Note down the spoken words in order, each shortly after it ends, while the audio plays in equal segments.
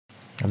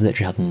I've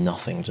literally had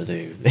nothing to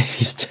do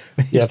these two.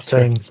 Yeah,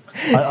 same.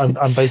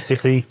 I'm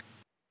basically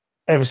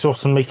every so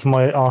often making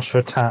my Archer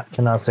attack,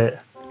 and that's it.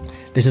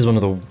 This is one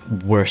of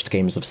the worst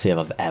games of Civ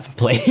I've ever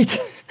played,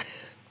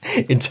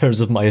 in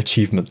terms of my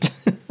achievement.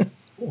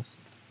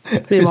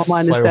 Meanwhile,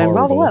 mine is going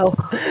rather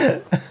well.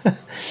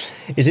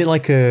 Is it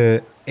like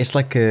a? It's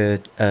like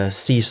a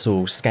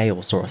seesaw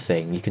scale sort of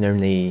thing. You can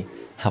only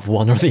have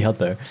one or the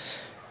other.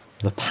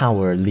 The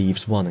power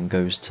leaves one and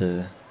goes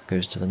to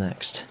the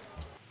next.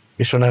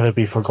 It shall never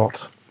be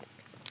forgot.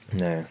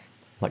 No,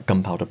 like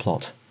Gunpowder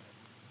Plot.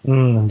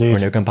 Indeed. Or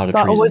no, Gunpowder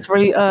That Treason. always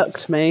really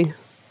irked me.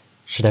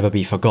 Should ever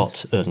be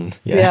forgotten.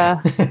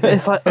 Yeah.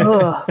 It's like,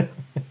 ugh.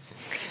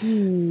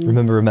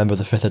 Remember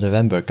the 5th of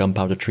November,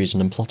 Gunpowder Treason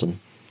and Plotting.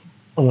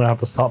 I'm going to have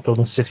to start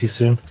building cities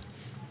soon.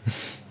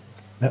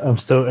 I'm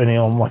still only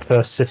on my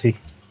first city.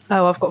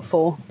 Oh, I've got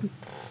 4.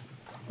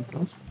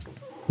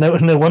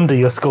 No wonder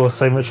your score is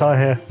so much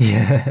higher.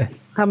 Yeah.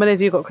 How many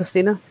have you got,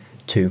 Christina?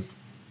 2.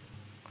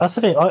 That's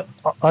the thing.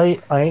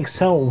 I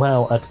excel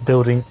well at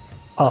building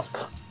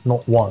up,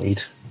 not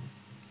wide.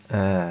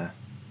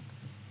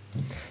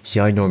 See,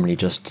 I normally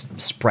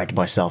just spread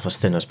myself as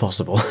thin as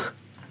possible.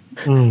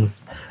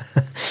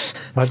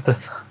 Like the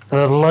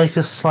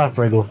lightest slab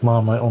rig of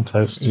Marmite on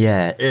toast.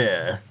 Yeah.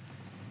 Ugh.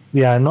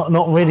 Yeah,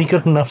 not really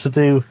good enough to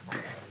do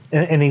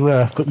any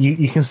work, but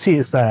you can see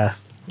it's there.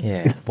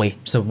 Yeah.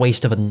 It's a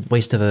waste of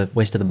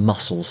the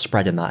muscles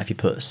spreading that if you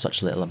put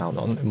such little amount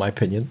on, in my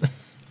opinion.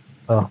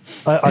 Oh,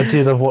 I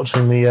do love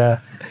watching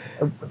the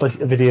like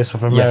videos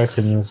of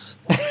Americans.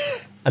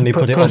 And they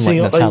put it on like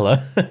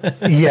Nutella.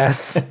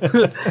 Yes.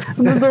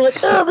 And then they're like,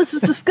 oh, this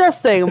is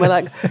disgusting. And we're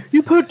like,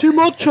 you put too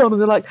much on.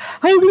 And they're like,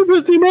 how can you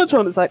put too much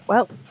on? It's like,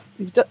 well,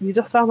 you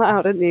just found that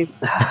out, didn't you?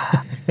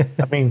 I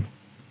mean,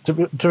 to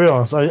be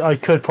honest, I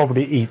could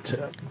probably eat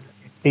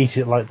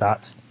it like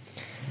that.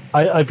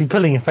 I'd be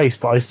pulling your face,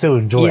 but I still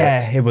enjoy it.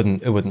 Yeah, it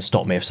wouldn't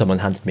stop me if someone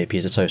handed me a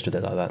piece of toast with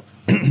it like that.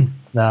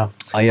 No,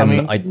 I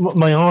mean,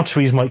 my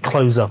arteries might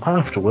close up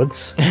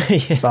afterwards,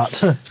 Yeah.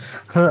 but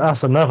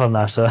that's another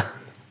matter.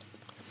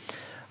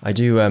 I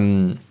do.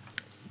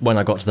 When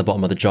I got to the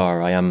bottom of the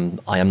jar, I am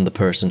the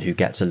person who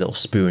gets a little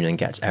spoon and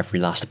gets every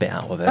last bit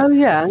out of it. Oh,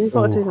 yeah, you've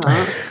got to do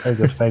that. Very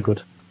good, very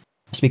good.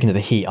 Speaking of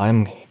the heat, I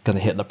am going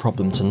to hit the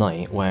problem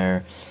tonight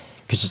where,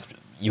 because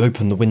you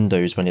open the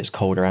windows when it's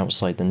colder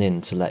outside than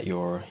in to let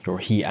your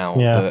heat out,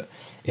 but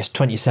it's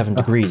 27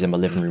 degrees in my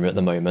living room at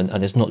the moment,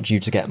 and it's not due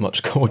to get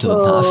much colder than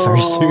that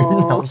very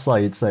soon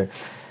outside. So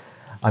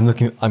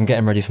I'm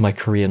getting ready for my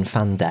Korean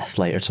fan death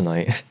later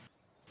tonight.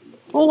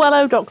 Oh,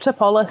 hello, Dr.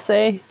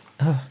 Policy.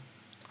 Oh,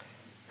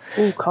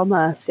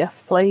 commerce,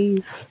 yes,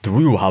 please. Do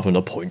you have an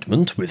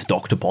appointment with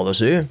Dr.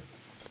 Policy?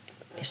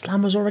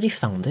 Islam was already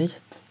founded.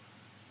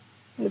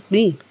 It's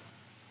me.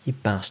 You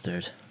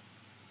bastard.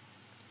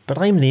 But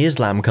I'm the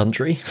Islam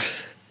country.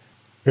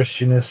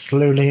 Christian is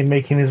slowly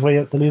making his way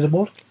up the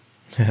leaderboard.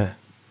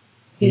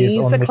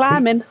 He's a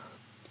clamming.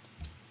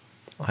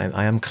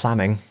 I am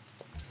clamming.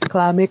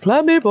 Clammy,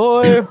 clammy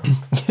boy.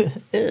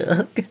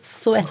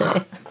 Sweaty.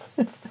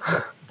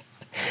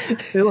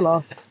 Who will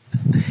ask?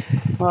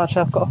 Well,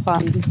 actually, I've got a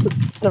fan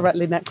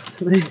directly next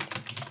to me.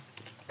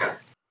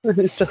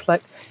 It's just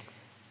like,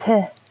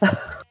 heh.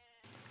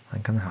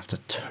 I'm going to have to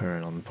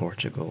turn on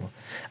Portugal.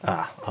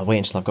 I'll wait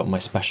until I've got my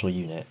special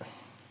unit.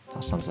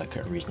 That sounds like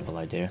a reasonable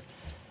idea.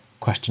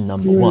 Question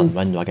number 1,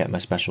 when do I get my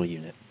special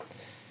unit?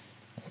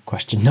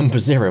 Question number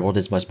 0, what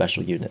is my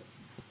special unit?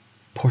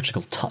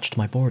 Portugal touched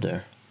my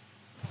border.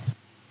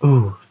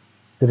 Ooh,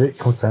 did it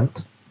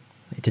consent?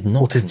 It did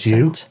not did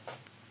consent.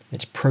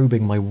 It's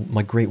probing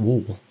my Great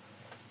Wall.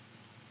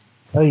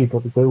 Oh, you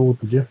built the Great Wall,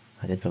 did you?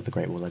 I did build the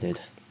Great Wall, I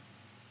did.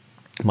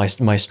 My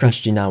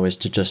strategy now is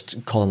to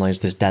just colonise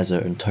this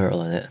desert and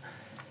turtle in it.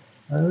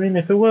 I mean,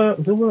 if it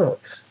works, it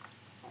works.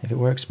 If it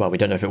works, well, we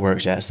don't know if it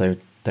works yet, so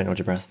don't hold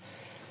your breath.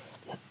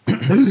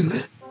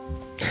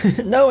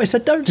 No, I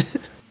said don't!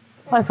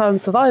 I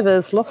found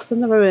survivors lost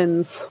in the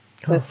ruins.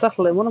 They've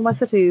settled in one of my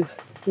cities,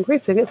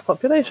 increasing its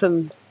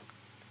population.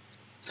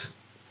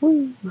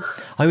 Woo.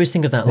 I always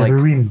think of that like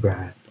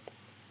Brad.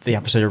 the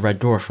episode of Red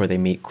Dwarf where they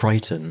meet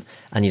Crichton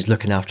and he's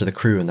looking after the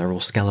crew and they're all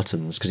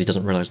skeletons because he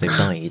doesn't realise they've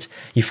died.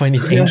 You find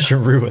these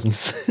ancient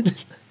ruins.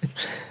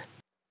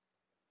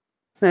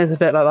 It's a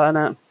bit like that,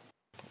 isn't it?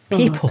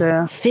 People.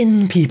 Oh,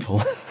 Thin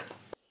people.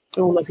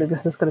 oh, lovely.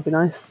 This is going to be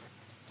nice.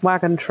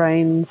 Wagon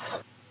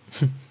trains.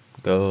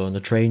 Gonna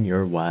train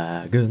your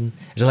wagon.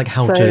 Is it like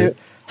how So, to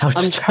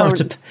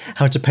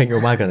paint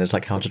your wagon? It's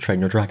like how to train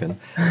your dragon.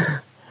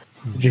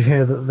 Did you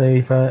hear that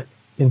they've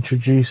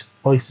introduced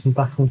bison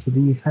back into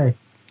the UK?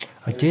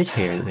 I did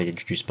hear that they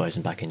introduced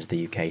bison back into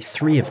the UK.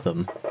 3 of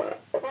them.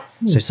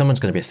 So someone's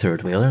going to be a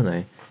third wheel, aren't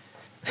they?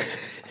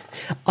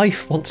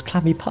 Ife wants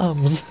clammy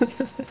palms.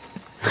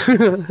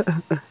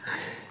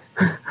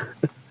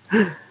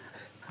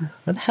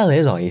 What the hell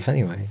is Ife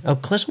anyway? Oh,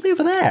 there's something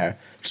over there.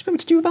 Just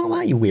remember to do about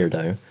that, you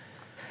weirdo.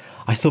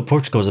 I thought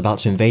Portugal was about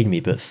to invade me,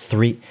 but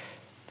three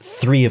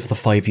of the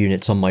 5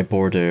 units on my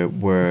border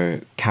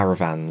were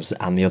caravans,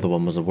 and the other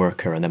one was a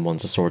worker, and then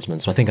one's a swordsman.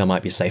 So I think I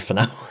might be safe for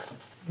now.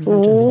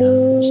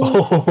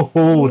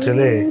 Oh,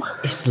 delay.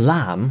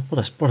 Islam? What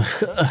a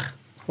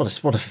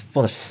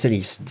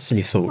silly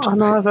thought. Oh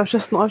no, I've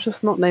just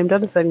not named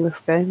anything this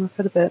game. I've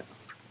had a bit.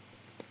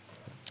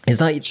 Is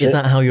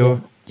that how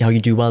you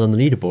do well on the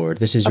leaderboard?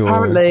 This is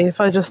Apparently, if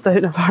I just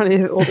don't,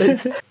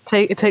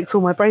 it takes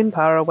all my brain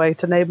power away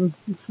to name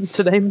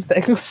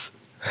things.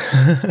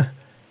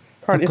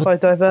 Apparently, if I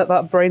divert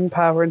that brain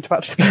power into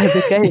actually playing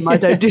the game, I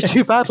don't do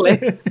too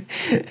badly.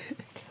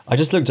 I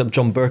just looked up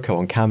John Burko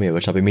on Cameo,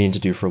 which I've been meaning to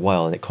do for a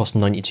while, and it cost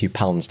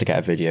 £92 to get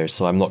a video,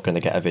 so I'm not going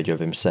to get a video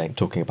of him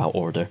talking about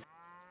order.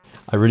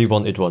 I really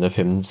wanted one of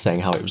him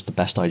saying how it was the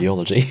best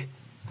ideology.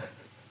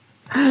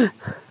 That'd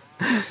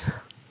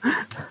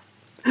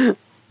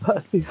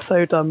be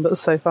so dumb, but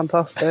so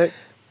fantastic.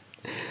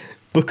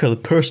 Book a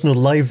personal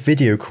live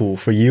video call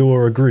for you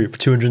or a group,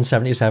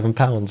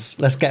 £277.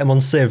 Let's get him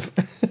on Civ.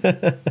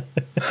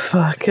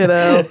 Fucking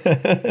hell.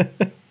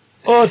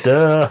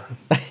 Order!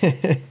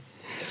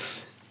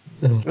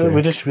 Oh,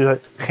 we just be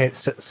like, okay,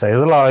 say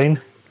the line.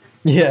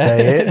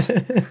 yeah. Say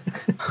it.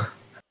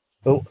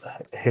 Oh,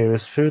 here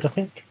is food, I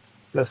think.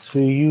 Let's for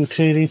you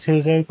two need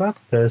to go back.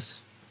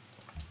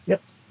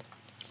 Yep.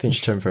 Finish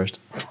your turn first.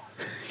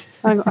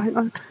 Hang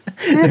on.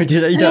 No,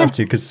 you don't have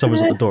to, because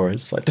someone's at the door.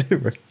 It's fine.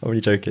 I'm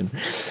only joking.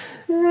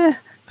 Here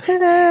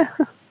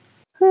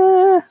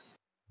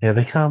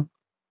they come.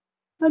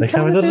 They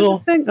come in the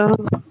door.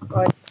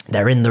 Right.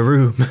 They're in the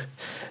room.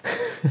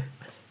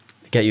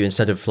 Get you,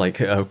 instead of like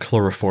a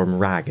chloroform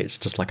rag, it's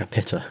just like a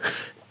pitter.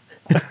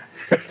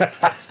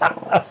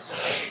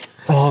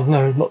 Oh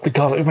no, not the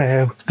garlic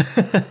mayo.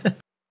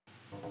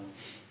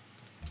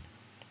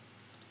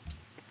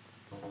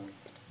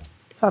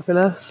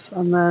 Fabulous.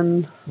 And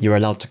then You're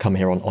allowed to come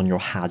here on your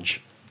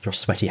Hajj, your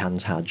sweaty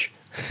hands Hajj,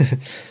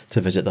 to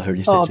visit the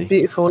holy oh, city.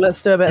 beautiful.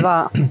 Let's do a bit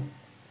of that.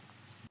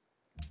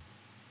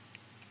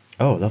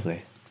 Oh,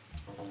 lovely.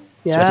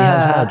 Yeah. Sweaty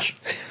hands Hajj.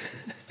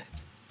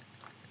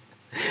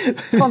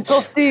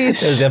 Fantastic.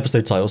 There's the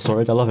episode title,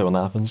 sorry. I love it when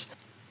that happens.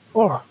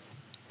 Oh,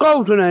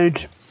 golden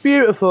age.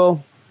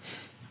 Beautiful.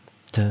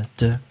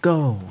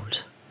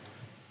 Gold.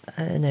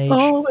 An age.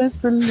 Always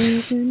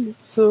believe in your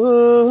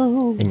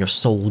soul. In your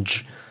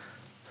soulge.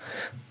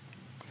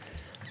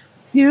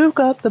 You've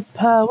got the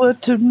power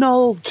to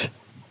nulge.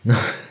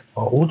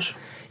 Bulge?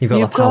 You've got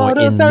You've the power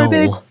got a in very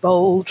big null.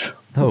 bulge.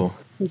 Oh.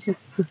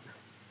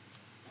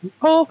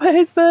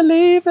 Always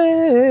believe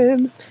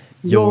in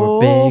Your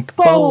big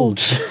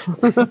bulge.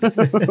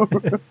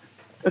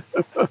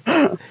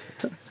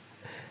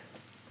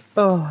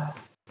 Oh.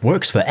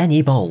 Works for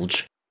any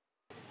bulge.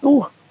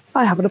 Oh,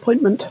 I have an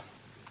appointment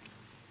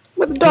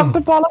with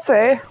Dr.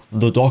 Policy.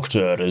 The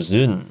doctor is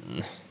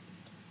in.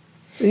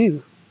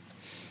 Ew.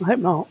 I hope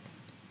not.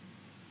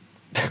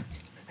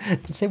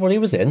 Didn't say what he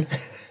was in.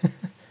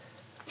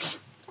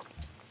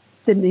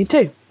 Didn't need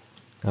to.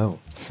 Oh.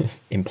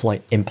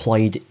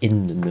 Implied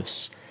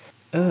inness.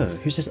 Oh,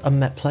 who's this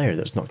unmet player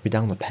that's knocked me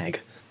down the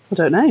peg? I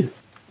don't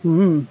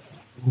know.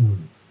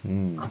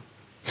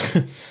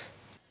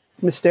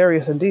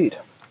 Mysterious indeed.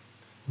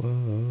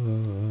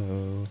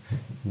 Whoa.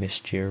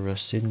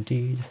 Mysterious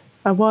indeed.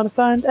 I want to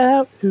find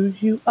out who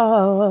you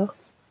are.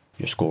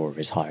 Your score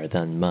is higher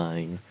than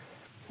mine.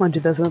 Mind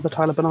you, there's another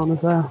Tyler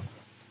Bananas there.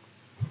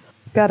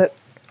 Got it.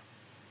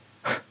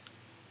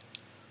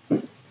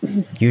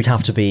 You'd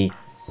have to be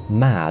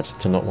mad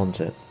to not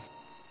want it.